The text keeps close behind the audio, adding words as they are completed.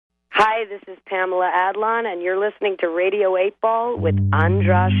Hi, this is Pamela Adlon, and you're listening to Radio 8 Ball with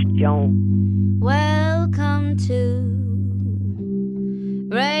Andras Jones. Welcome to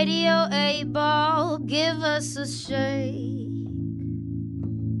Radio 8 Ball. Give us a shake.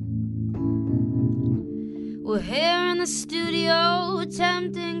 We're here in the studio,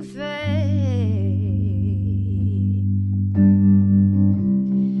 tempting fate,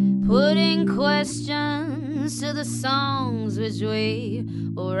 putting questions to the songs which we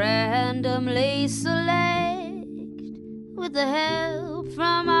randomly select with the help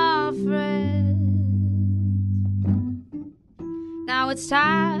from our friends. Now it's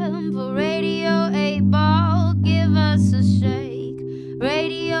time for Radio 8 Ball, give us a shake.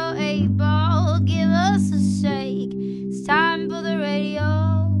 Radio 8 Ball, give us a shake. It's time for the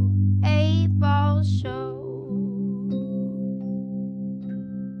Radio 8 Ball Show.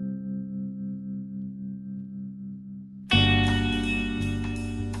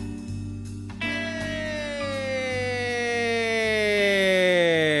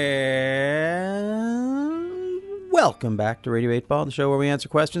 Welcome back to Radio 8 Ball, the show where we answer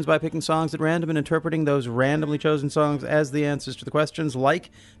questions by picking songs at random and interpreting those randomly chosen songs as the answers to the questions, like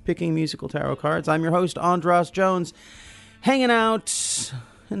picking musical tarot cards. I'm your host, Andras Jones, hanging out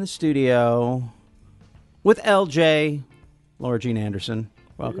in the studio with LJ, Laura Jean Anderson.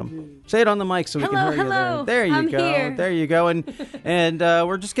 Welcome. Mm-hmm. Say it on the mic so we can hear you there. There you go. Here. There you go. And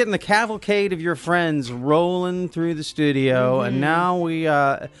we're just getting the cavalcade of your friends rolling through the studio. Mm-hmm. And now we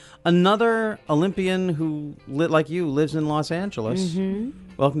another Olympian who, like you, lives in Los Angeles. Mm-hmm.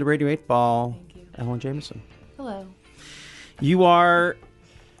 Welcome to Radio 8 Ball, Ellen Jameson. Hello. You are,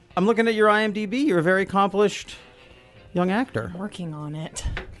 I'm looking at your IMDb. You're a very accomplished young actor. I'm working on it.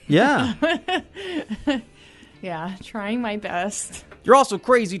 Yeah. Yeah, trying my best. You're also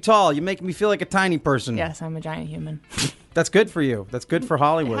crazy tall. You make me feel like a tiny person. Yes, I'm a giant human. That's good for you. That's good for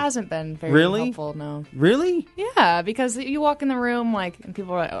Hollywood. It hasn't been very helpful, no. Really? Yeah, because you walk in the room and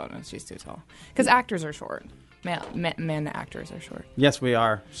people are like, oh, no, she's too tall. Because actors are short. Men actors are short. Yes, we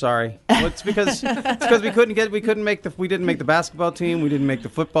are. Sorry. Well, it's because we didn't make the basketball team. We didn't make the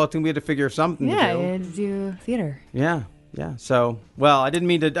football team. We had to figure something to do. Yeah, you had to do theater. Yeah. Yeah. So, well, I didn't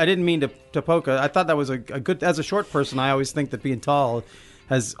mean to poke. I thought that was a good. As a short person, I always think that being tall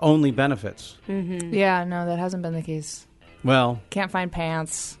has only benefits. Mm-hmm. Yeah. No, that hasn't been the case. Well, can't find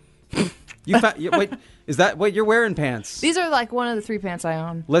pants. Wait, is that what you're wearing? Pants? These are like one of the 3 pants I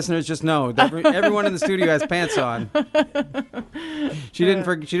own. Listeners, just know that everyone in the studio has pants on. She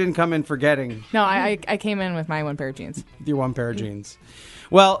didn't come in forgetting. No, I came in with my one pair of jeans. Your one pair of jeans.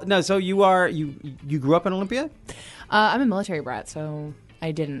 Well, no. So you grew up in Olympia? I'm a military brat, so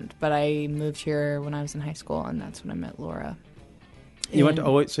I didn't. But I moved here when I was in high school, and that's when I met Laura. You went to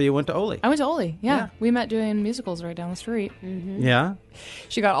Ole? So you went to Ole? I went to Ole, yeah. We met doing musicals right down the street. Mm-hmm. Yeah?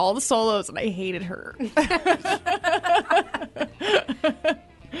 She got all the solos, and I hated her.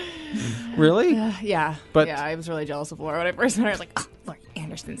 Really? Yeah. Yeah, I was really jealous of Laura when I first met her. I was like, oh, Laura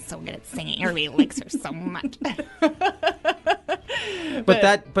Anderson's so good at singing. Everybody likes her so much.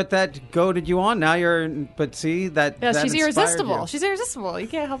 But that goaded you on. Now she's irresistible. You. She's irresistible. You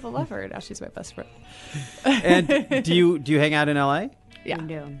can't help but love her. Now she's my best friend. And do you hang out in LA? Yeah. I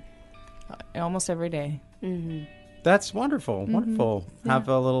do. Almost every day. Mm-hmm. That's wonderful. Mm-hmm. Wonderful. Yeah. Have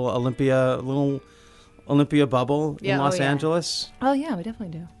a little Olympia bubble in Los Angeles. Oh yeah, we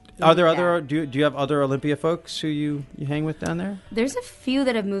definitely do. Are there do you have other Olympia folks who you hang with down there? There's a few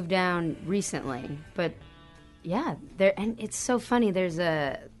that have moved down recently, but yeah, and it's so funny. There's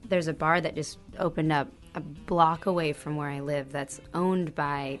a bar that just opened up a block away from where I live that's owned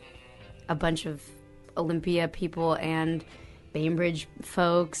by a bunch of Olympia people and Bainbridge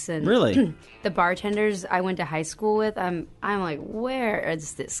folks, and really the bartenders I went to high school with. I'm like, where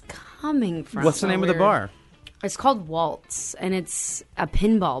is this coming from? What's the name of the bar? It's called Waltz, and it's a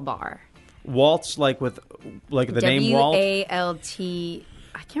pinball bar. Waltz, like the name Walt? W-A-L-T.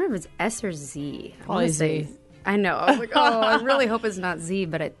 I can't remember if it's S or Z. Probably Z. I know. I was like, I really hope it's not Z,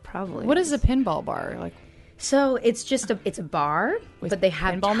 but it probably What is a pinball bar? Like, so it's just it's a bar, but they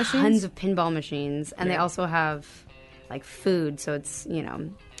have tons of pinball machines, and they also have like food. So it's, they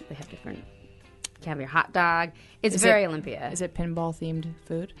have different. You can have your hot dog. It's very Olympia. Is it pinball themed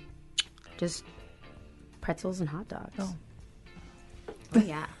food? Just pretzels and hot dogs. Oh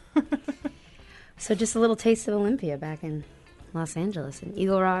yeah. So just a little taste of Olympia back in Los Angeles, in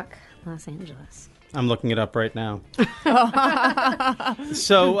Eagle Rock, Los Angeles. I'm looking it up right now.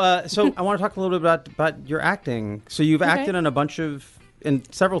 So I want to talk a little bit about your acting. So you've acted in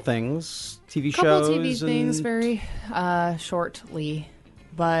several things, TV shows. Couple TV things, very shortly.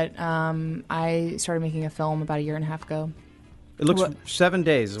 But I started making a film about a year and a half ago. It looks What? 7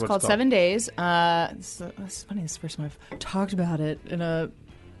 days. Is It's what called 7 Days. It's funny. This is the first time I've talked about it in a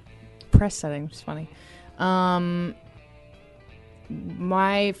press setting, which is funny.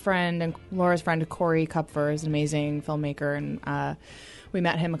 My friend and Laura's friend Corey Kupfer is an amazing filmmaker, and we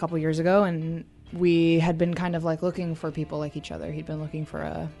met him a couple years ago, and we had been kind of like looking for people like each other. He'd been looking for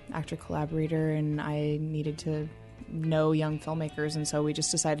a actor collaborator, and I needed to know young filmmakers, and so we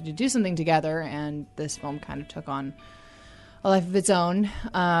just decided to do something together, and this film kind of took on a life of its own.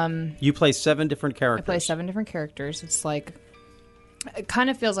 You play 7 different characters. I play 7 different characters. It's like, it kind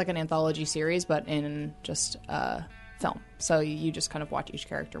of feels like an anthology series, but in just film. So you just kind of watch each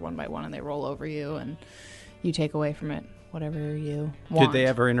character one by one, and they roll over you, and you take away from it whatever you want. Did they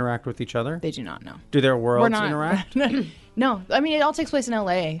ever interact with each other? They do not, no. Do their We're worlds not, interact? No. I mean, it all takes place in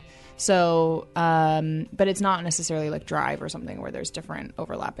L.A., so, but it's not necessarily like Drive or something where there's different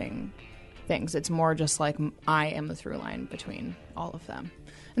overlapping things. It's more just like I am the through line between all of them.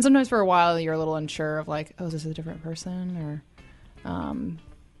 And sometimes for a while you're a little unsure of like, oh, is this a different person? Or,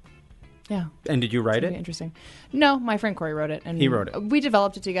 yeah. And did you write it? Interesting. No, my friend Corey wrote it. And he wrote it. We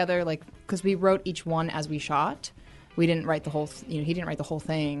developed it together, like, because we wrote each one as we shot. We didn't write the whole, he didn't write the whole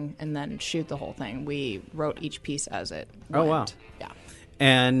thing and then shoot the whole thing. We wrote each piece as it went. Oh, wow. Yeah.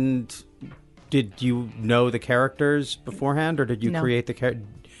 And did you know the characters beforehand, or did you create the character?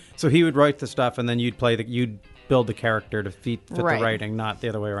 So he would write the stuff, and then you'd build the character to fit the writing, not the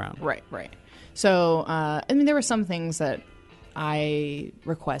other way around. Right. So, I mean, there were some things that I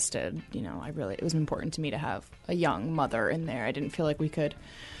requested. It was important to me to have a young mother in there. I didn't feel like we could.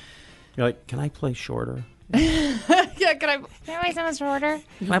 You're like, can I play shorter? Yeah, can I play someone shorter?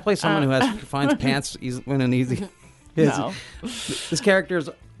 Can I play someone who finds pants easy? No. This character's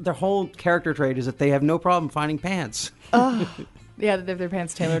their whole character trait is that they have no problem finding pants. Yeah, their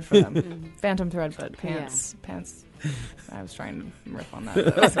pants tailored for them. Phantom Thread, but pants. I was trying to riff on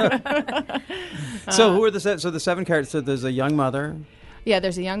that. So who are the 7 characters? So there's a young mother. Yeah,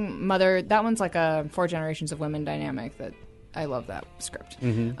 there's a young mother. That one's like a 4 generations of women dynamic. That I love that script.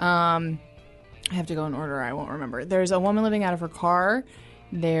 Mm-hmm. I have to go in order. I won't remember. There's a woman living out of her car.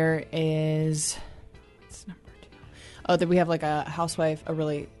 There is. What's number 2? Oh, we have like a housewife, a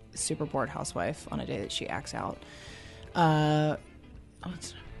really super bored housewife on a day that she acts out.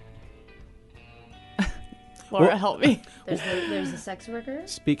 Laura, help me. There's a sex worker.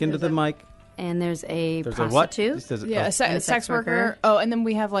 Speak into the mic. And there's a prostitute. Yeah, a sex worker. Oh, and then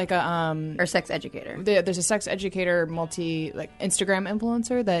we have like a or sex educator. There's a sex educator, Instagram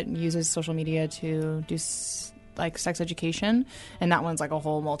influencer that uses social media to do like sex education, and that one's like a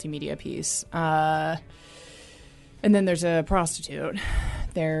whole multimedia piece. And then there's a prostitute.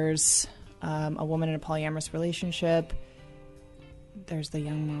 There's a woman in a polyamorous relationship. There's the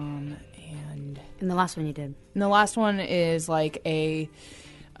young mom, and the last one you did. And the last one is like a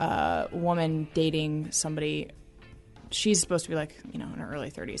woman dating somebody. She's supposed to be like, in her early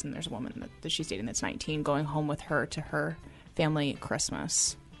 30s, and there's a woman that she's dating that's 19 going home with her to her family at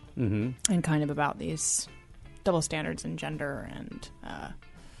Christmas. Mm-hmm. And kind of about these double standards in gender and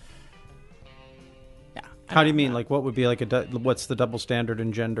yeah. How do you mean? Like, what would be like what's the double standard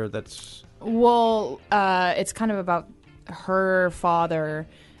in gender that's... Well, it's kind of about her father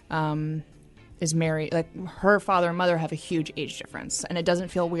is married. Like, her father and mother have a huge age difference, and it doesn't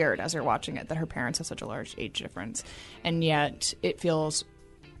feel weird as you're watching it that her parents have such a large age difference, and yet it feels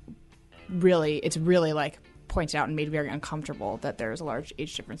it's really like pointed out and made very uncomfortable that there's a large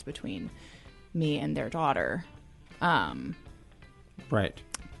age difference between me and their daughter. Right.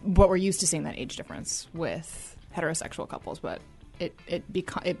 But we're used to seeing that age difference with heterosexual couples, but it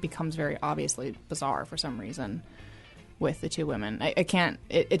becomes very obviously bizarre for some reason with the 2 women. I can't.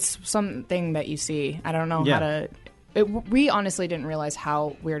 It's something that you see. I don't know how to. We honestly didn't realize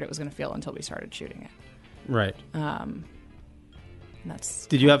how weird it was going to feel until we started shooting it. Right. That's.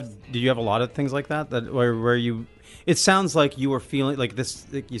 Did you have a lot of things like that where you? It sounds like you were feeling like this.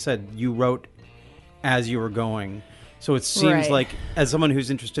 Like you said, you wrote as you were going. So it seems like, as someone who's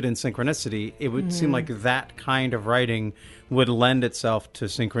interested in synchronicity, it would seem like that kind of writing would lend itself to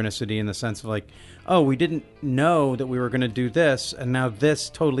synchronicity in the sense of like, oh, we didn't know that we were going to do this, and now this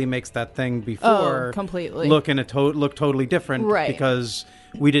totally makes that thing before completely look totally different, right? Because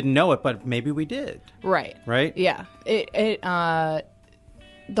we didn't know it, but maybe we did, right? Right? Yeah. The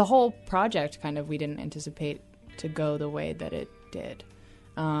whole project kind of we didn't anticipate to go the way that it did.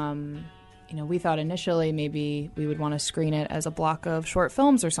 We thought initially maybe we would want to screen it as a block of short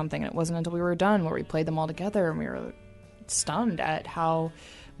films or something. And it wasn't until we were done where we played them all together and we were stunned at how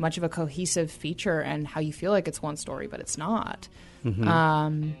much of a cohesive feature and how you feel like it's one story, but it's not.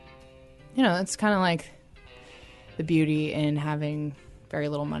 Mm-hmm. It's kind of like the beauty in having very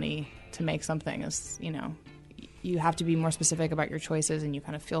little money to make something is, you have to be more specific about your choices, and you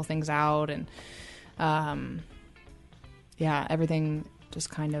kind of feel things out, and everything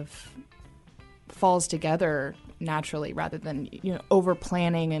just kind of falls together naturally rather than over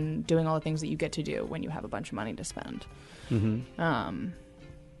planning and doing all the things that you get to do when you have a bunch of money to spend. We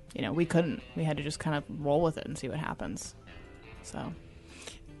couldn't. We had to just kind of roll with it and see what happens. So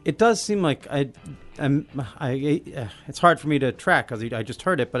it does seem like it's hard for me to track because I just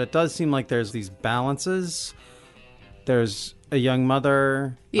heard it, but it does seem like there's these balances. There's a young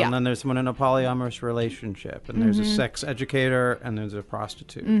mother, and then there's someone in a polyamorous relationship, and there's a sex educator, and there's a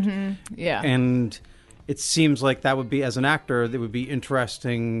prostitute. Yeah. And it seems like that would be, as an actor, that would be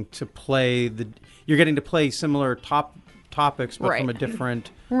interesting to play you're getting to play similar topics, but from a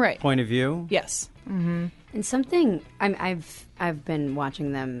different point of view. Yes. And something I've been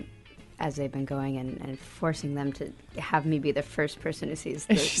watching them as they've been going and forcing them to have me be the first person who sees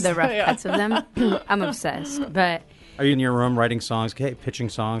the rough cuts of them. I'm obsessed. But are you in your room writing songs? Okay, pitching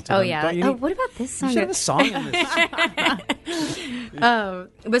songs to them? Yeah. What about this song? You should have a song in this.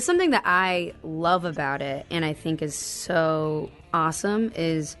 But something that I love about it, and I think is so awesome,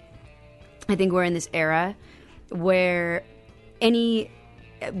 is I think we're in this era where any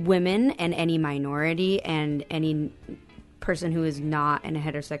women and any minority and any person who is not in a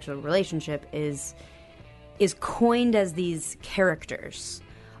heterosexual relationship is coined as these characters.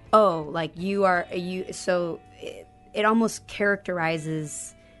 Oh, like so it almost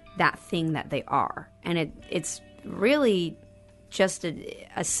characterizes that thing that they are. And it's really just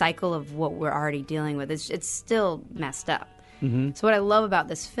a cycle of what we're already dealing with. It's still messed up. So what I love about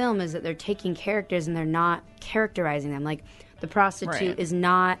this film is that they're taking characters and they're not characterizing them. Like the prostitute is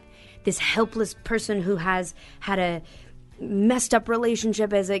not this helpless person who has had a messed up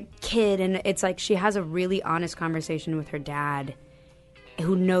relationship as a kid, and it's like she has a really honest conversation with her dad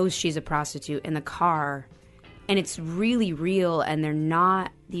who knows she's a prostitute in the car, and it's really real, and they're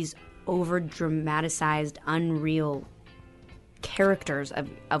not these over dramatized, unreal characters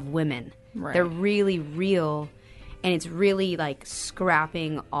of women. They're really real, and it's really like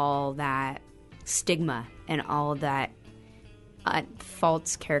scrapping all that stigma and all that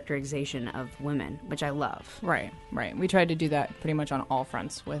false characterization of women, which I love. Right. We tried to do that pretty much on all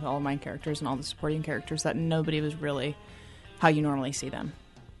fronts with all my characters and all the supporting characters, that nobody was really how you normally see them.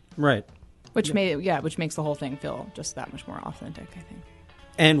 Right. Which makes the whole thing feel just that much more authentic, I think.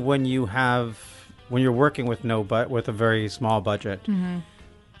 And when you're working with with a very small budget,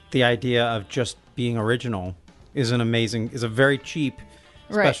 the idea of just being original is a very cheap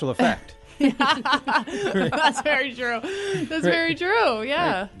special effect. That's very true. Very true.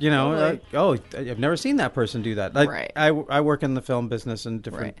 Yeah. I've never seen that person do that. I work in the film business in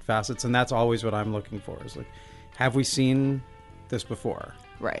different facets, and that's always what I'm looking for. Is like, have we seen this before?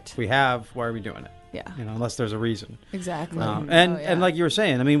 Right. If we have, why are we doing it? Yeah. Unless there's a reason. Exactly. And like you were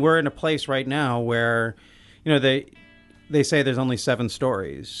saying, I mean, we're in a place right now where, they say there's only 7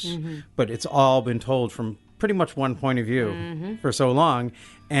 stories, but it's all been told from pretty much one point of view for so long,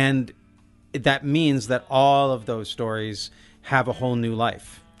 and that means that all of those stories have a whole new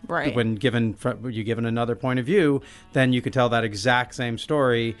life. Right. When given another point of view, then you could tell that exact same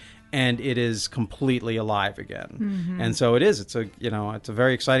story, and it is completely alive again. And so it is. It's a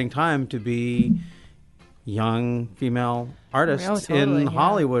very exciting time to be young female artists in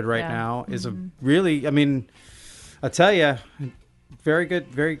Hollywood right now. Is a really, I tell you, very good,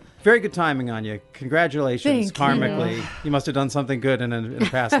 very, very good timing on you. Congratulations, karmically. You must have done something good in a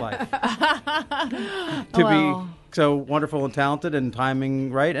past life. To be so wonderful and talented and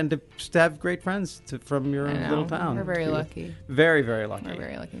timing right, and to have great friends from your little town. We're very lucky. Very, very lucky. We're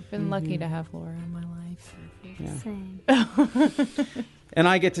very lucky. Been lucky to have Laura in my life. Same. And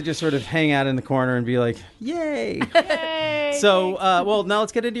I get to just sort of hang out in the corner and be like, yay! Yay! So, now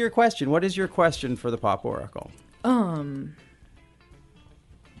let's get into your question. What is your question for the Pop Oracle? Oh,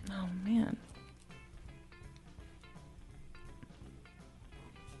 man.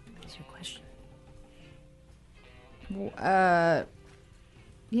 What's your question? What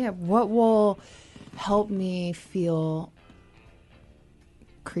will help me feel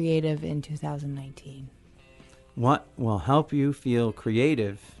creative in 2019? What will help you feel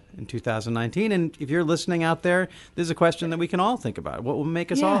creative in 2019? And if you're listening out there, this is a question that we can all think about. What will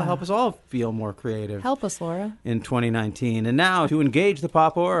make us help us all feel more creative? Help us, Laura. In 2019. And now, to engage the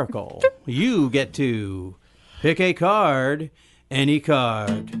Pop Oracle, you get to pick a card, any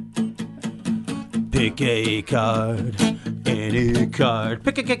card. Pick a card, any card.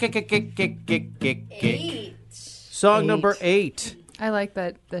 Pick a 8. Song number 8. I like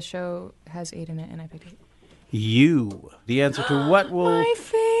that the show has 8 in it, and I picked 8. You. The answer to what will My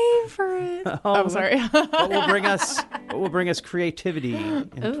favorite. I'm sorry. what will bring us creativity in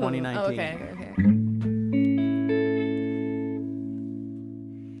 2019. Oh, okay.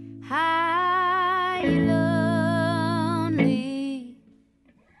 High lonely,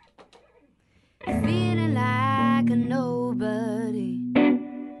 feeling like a nobody,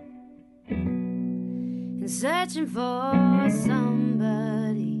 and searching for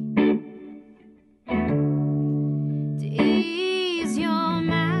somebody to ease your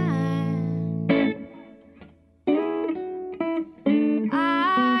mind.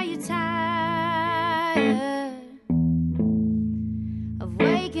 Are you tired of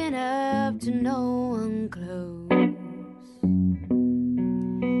waking up to no one close?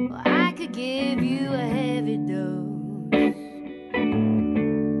 Well, I could give you a heavy dose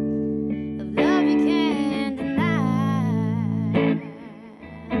of love you can't deny.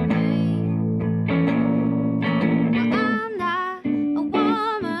 Well, I'm not a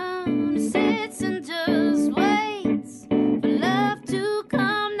woman who sits and just waits for love to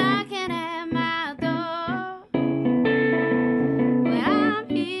come knocking at my door. Well, I'm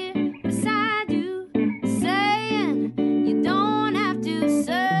here beside you, saying you don't have to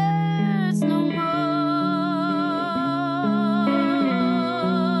search no more.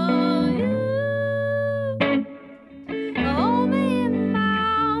 You hold me in my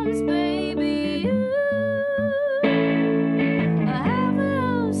arms, baby. I have a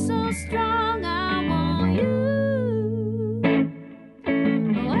love so strong, I want you.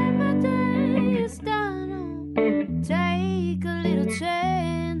 When my day is done, take a little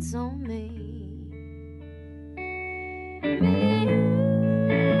chance on me.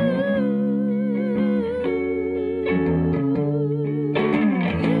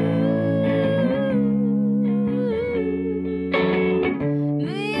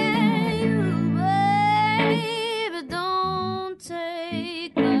 Me and you, baby, don't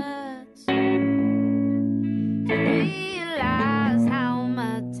take much to realize how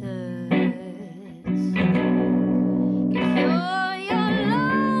my touch can cure your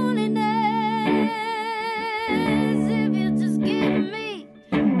loneliness if you just give me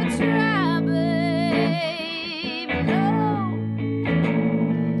a try, baby.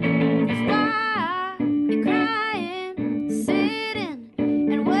 Cause why you crying, sitting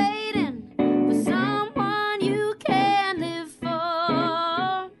and waiting for someone you can't live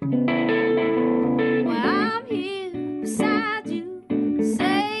for? Well, I'm here beside you,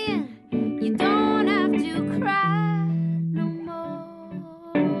 saying you don't have to cry no more.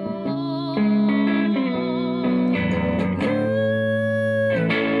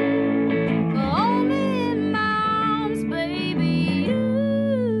 You hold me in my arms, baby.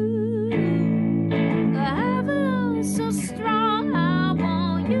 I have a love so strong, I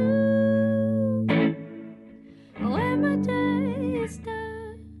want you. When my day is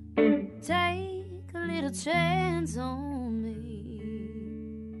done, take a little chance on me.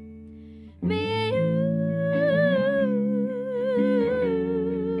 Me and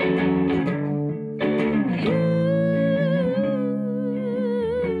you.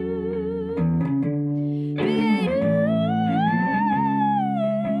 Me and you.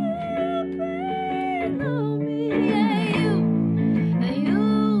 Bring on me and you. And you,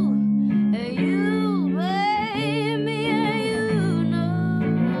 babe, me and you,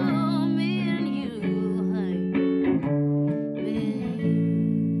 know me and you, honey.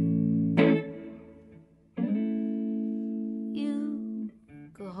 You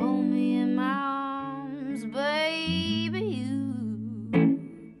could hold me in my arms, baby. You,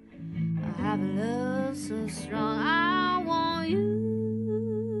 I have a love so strong, I want you.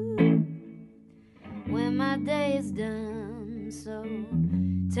 When my day is done, so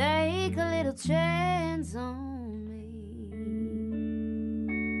take a little chance on me.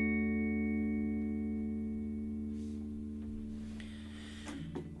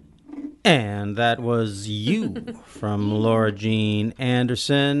 And that was You from Laura Jean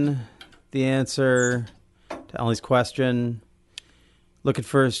Anderson. The answer to Ellie's question. Looking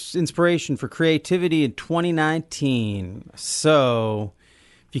for inspiration for creativity in 2019. So,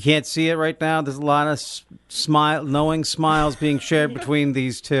 if you can't see it right now, there's a lot of knowing smiles being shared between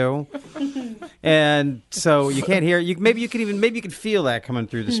these two. And so you can't hear. Maybe you can feel that coming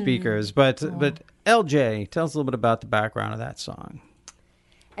through the speakers. But LJ, tell us a little bit about the background of that song.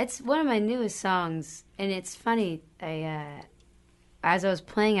 It's one of my newest songs, and it's funny. As I was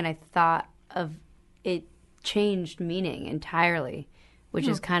playing it, I thought of it changed meaning entirely, which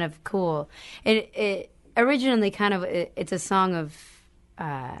is kind of cool. It originally it's a song of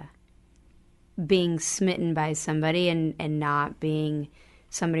being smitten by somebody and not being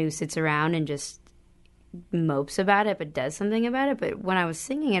somebody who sits around and just mopes about it, but does something about it. But when I was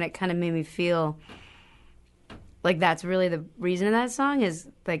singing it, it kind of made me feel like that's really the reason of that song is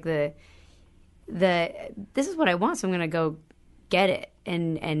like the this is what I want, so I'm gonna go get it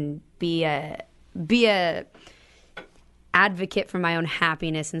and be a advocate for my own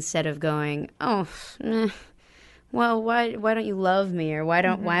happiness instead of going, oh, well, why don't you love me, or why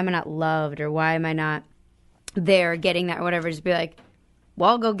am I not loved, or why am I not there getting that, or whatever. Just be like, well,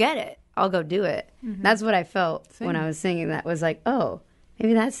 I'll go get it. I'll go do it. That's what I felt when I was singing that. Was like, oh,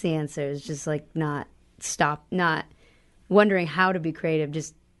 maybe that's the answer. Is just like not wondering how to be creative.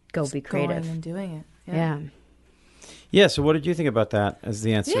 Just go be creative. Going and doing it. Yeah. Yeah, so what did you think about that as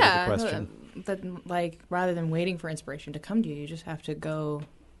the answer to the question? That, like, rather than waiting for inspiration to come to you, you just have to go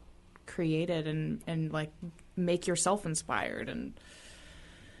create it and like make yourself inspired. And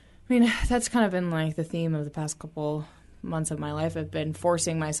I mean, that's kind of been like the theme of the past couple months of my life. I've been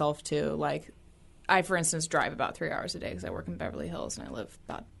forcing myself to, like, I, for instance, drive about 3 hours a day because I work in Beverly Hills and I live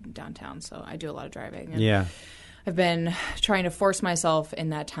about downtown, so I do a lot of driving. And Yeah. I've been trying to force myself in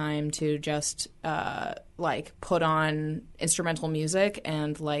that time to just like put on instrumental music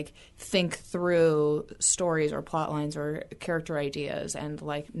and like think through stories or plot lines or character ideas and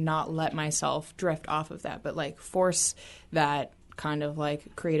like not let myself drift off of that, but like force that kind of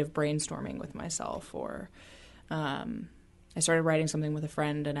like creative brainstorming with myself. Or I started writing something with a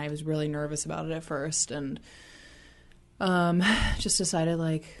friend and I was really nervous about it at first, and just decided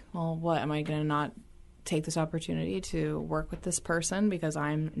like, well, what am I going to not take this opportunity to work with this person because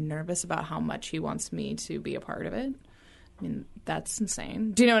I'm nervous about how much he wants me to be a part of it. I mean, that's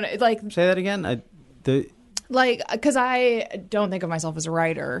insane. Do you know what, like, Say that again? like, because I don't think of myself as a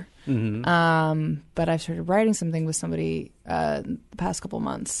writer, but I've started writing something with somebody the past couple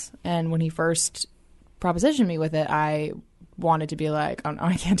months, and when he first propositioned me with it, I wanted to be like, oh no,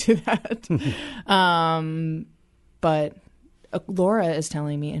 I can't do that. But Laura is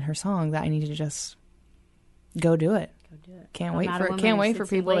telling me in her song that I need to just go do it. Can't wait for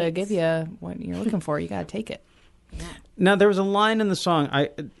people to give you what you're looking for. You got to take it. Yeah. Now, there was a line in the song.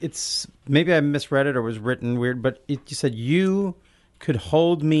 It's maybe I misread it or was written weird, but you said, "You could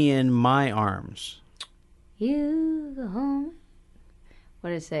hold me in my arms." You could hold.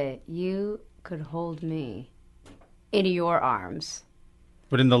 What did it say? You could hold me in your arms.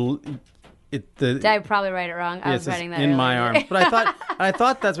 But in Did I probably write it wrong? I was writing that in earlier. my arms. But I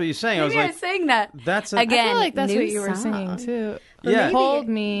thought that's what you're saying. Maybe I I was was saying that. that's Again, I feel like that's new what you were song. singing too. Yeah. Hold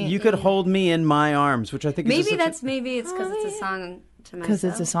me. You could hold me in my arms, which I think Maybe is maybe it's because it's a song to myself. Because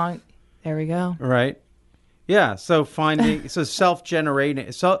it's a song. There we go. right. Yeah. So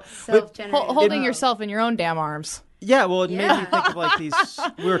self-generating. Self-generated. Holding yourself in your own damn arms. Yeah, well, it made me think of like these.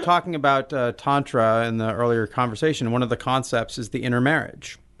 We were talking about Tantra in the earlier conversation. One of the concepts is the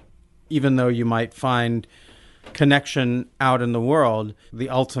intermarriage. Even though you might find connection out in the world, the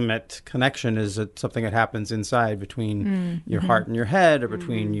ultimate connection is something that happens inside between your heart and your head, or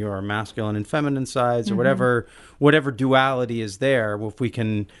between your masculine and feminine sides, or whatever duality is there. If we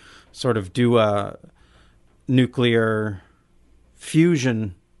can sort of do a nuclear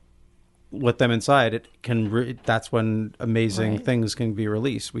fusion with them inside, it can. That's when amazing things can be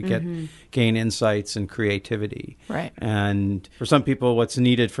released. We gain insights and creativity. Right. And for some people, what's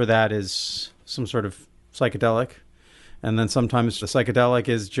needed for that is some sort of psychedelic, and then sometimes the psychedelic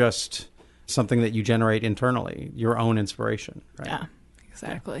is just something that you generate internally, your own inspiration. Right? Yeah,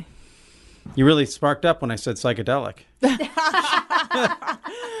 exactly. You really sparked up when I said psychedelic.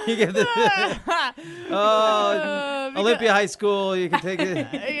 You get the Olympia High School. You can take it.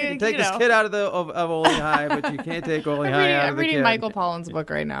 You can take this kid out of Ole High, but you can't take Ole High out I'm of the reading kid. Michael Pollan's book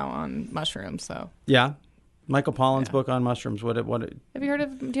right now on mushrooms. So Yeah, Michael Pollan's book on mushrooms. What? have you heard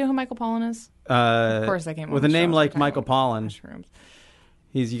of? Do you know who Michael Pollan is? Of course, I came with on a the name show, like so Michael Pollan. Mushrooms.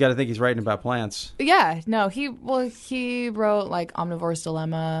 You got to think he's writing about plants. Yeah, no, he wrote like Omnivore's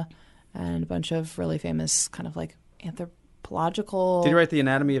Dilemma and a bunch of really famous kind of like anthropological. Did he write The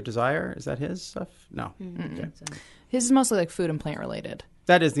Anatomy of Desire? Is that his stuff? No. Okay. His is mostly like food and plant related.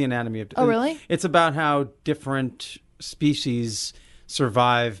 That is The Anatomy of Desire. Oh, really? It's about how different species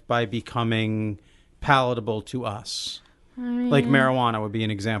survive by becoming palatable to us. Like marijuana would be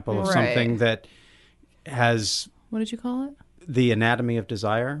an example of Right. something that has What did you call it? the anatomy of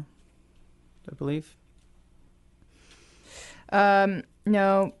desire, I believe.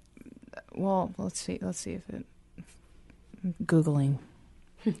 No. Well, let's see if it. Googling.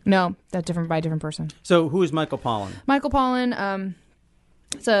 No, that's different by a different person. So who is Michael Pollan? Michael Pollan,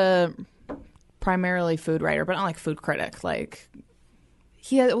 it's a primarily food writer, but not like food critic. Like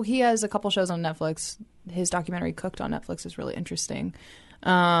he has a couple shows on Netflix. His documentary Cooked on Netflix is really interesting.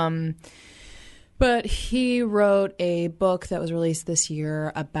 But But he wrote a book that was released this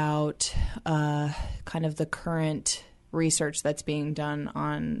year about kind of the current research that's being done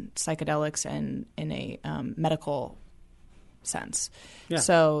on psychedelics and in a medical sense. Yeah.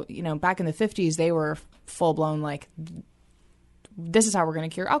 So, back in the 50s, they were full-blown like, this is how we're going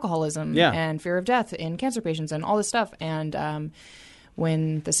to cure alcoholism and fear of death in cancer patients and all this stuff. And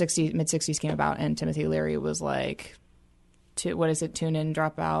when the mid-60s came about and Timothy Leary was like, tune in,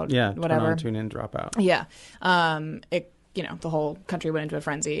 drop out, whatever. Turn on, tune in, drop out. Yeah. The whole country went into a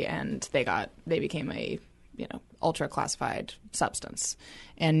frenzy and they became a, ultra classified substance.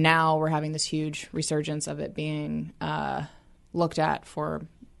 And now we're having this huge resurgence of it being looked at for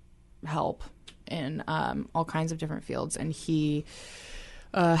help in all kinds of different fields. And he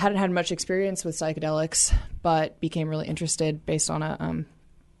hadn't had much experience with psychedelics, but became really interested based on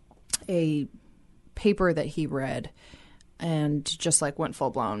a paper that he read. And just like went full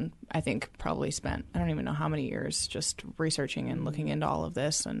blown, I think probably spent, I don't even know how many years just researching and looking into all of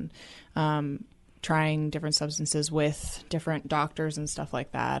this and trying different substances with different doctors and stuff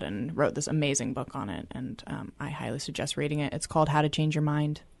like that, and wrote this amazing book on it. And I highly suggest reading it. It's called How to Change Your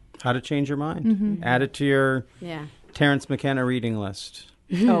Mind. How to Change Your Mind. Add it to your Terrence McKenna reading list.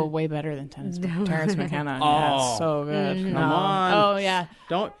 Oh, way better than Terrence McKenna. Yeah, so good. Come on. Oh, yeah.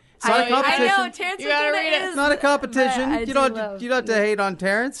 Don't. It's not a competition. I know, Terrence McKenna is. It's not a competition. You don't have to hate on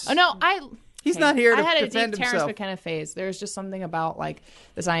Terrence. Oh, no, He's not here to I had a defend deep himself. Terrence McKenna phase. There's just something about like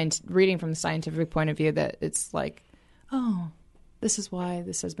reading from the scientific point of view that it's like, oh, this is why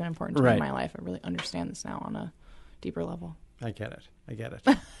this has been important to me in my life. I really understand this now on a deeper level. I get it.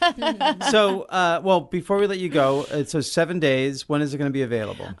 So, before we let you go, so 7 days. When is it going to be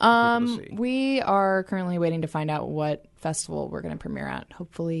available? We are currently waiting to find out what festival we're going to premiere at.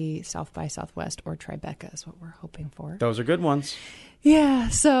 Hopefully, South by Southwest or Tribeca is what we're hoping for. Those are good ones. Yeah.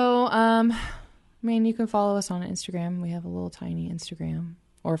 So, you can follow us on Instagram. We have a little tiny Instagram,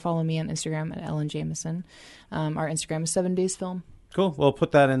 or follow me on Instagram at Ellen Jameson. Our Instagram is 7 Days Film. Cool. We'll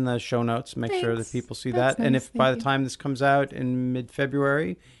put that in the show notes. Make sure that people see that. Nice. And if by the time this comes out in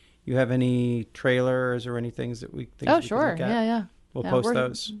mid-February, you have any trailers or any things that we think we sure. can look at, Yeah. we'll post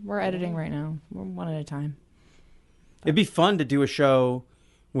those. We're editing right now. We're one at a time. It'd be fun to do a show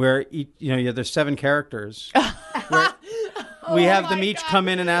where there's 7 characters. Where we have them each come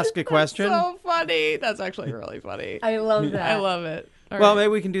in and ask a question. That's so funny. That's actually really funny. I love that. I love it. All well, right.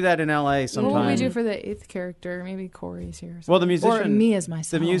 maybe we can do that in LA sometime. What will we do for the 8th character? Maybe Corey's here. Or well, the musician. Or me as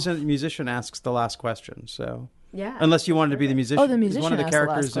myself. The musician asks the last question. So yeah. Unless you wanted to be the musician. Oh, the musician. One of the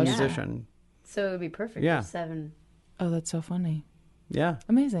characters is a question. musician. So it would be perfect Yeah. for 7. Oh, that's so funny. Yeah.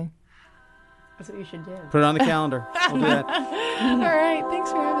 Amazing. That's what you should do. Put it on the calendar. We'll do that. All right.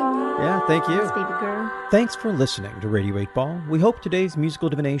 Thanks for having me. Yeah, thank you. Thanks, baby girl. Thanks for listening to Radio 8 Ball. We hope today's musical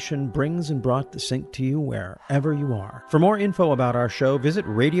divination brings and brought the sync to you wherever you are. For more info about our show, visit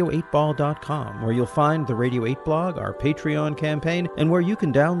radio8ball.com, where you'll find the Radio 8 blog, our Patreon campaign, and where you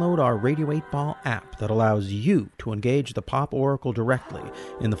can download our Radio 8 Ball app that allows you to engage the Pop Oracle directly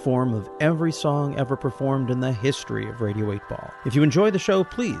in the form of every song ever performed in the history of Radio 8 Ball. If you enjoy the show,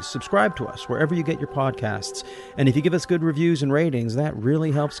 please subscribe to us wherever you get your podcasts. And if you give us good reviews and ratings, that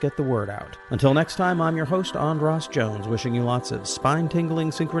really helps get the word out. Until next time, I'm your host, Andras Jones, wishing you lots of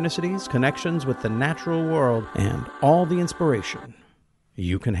spine-tingling synchronicities, connections with the natural world, and all the inspiration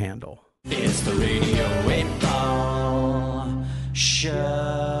you can handle. It's the Radio 8 Ball Show.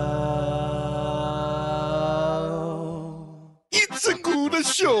 It's a good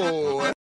show.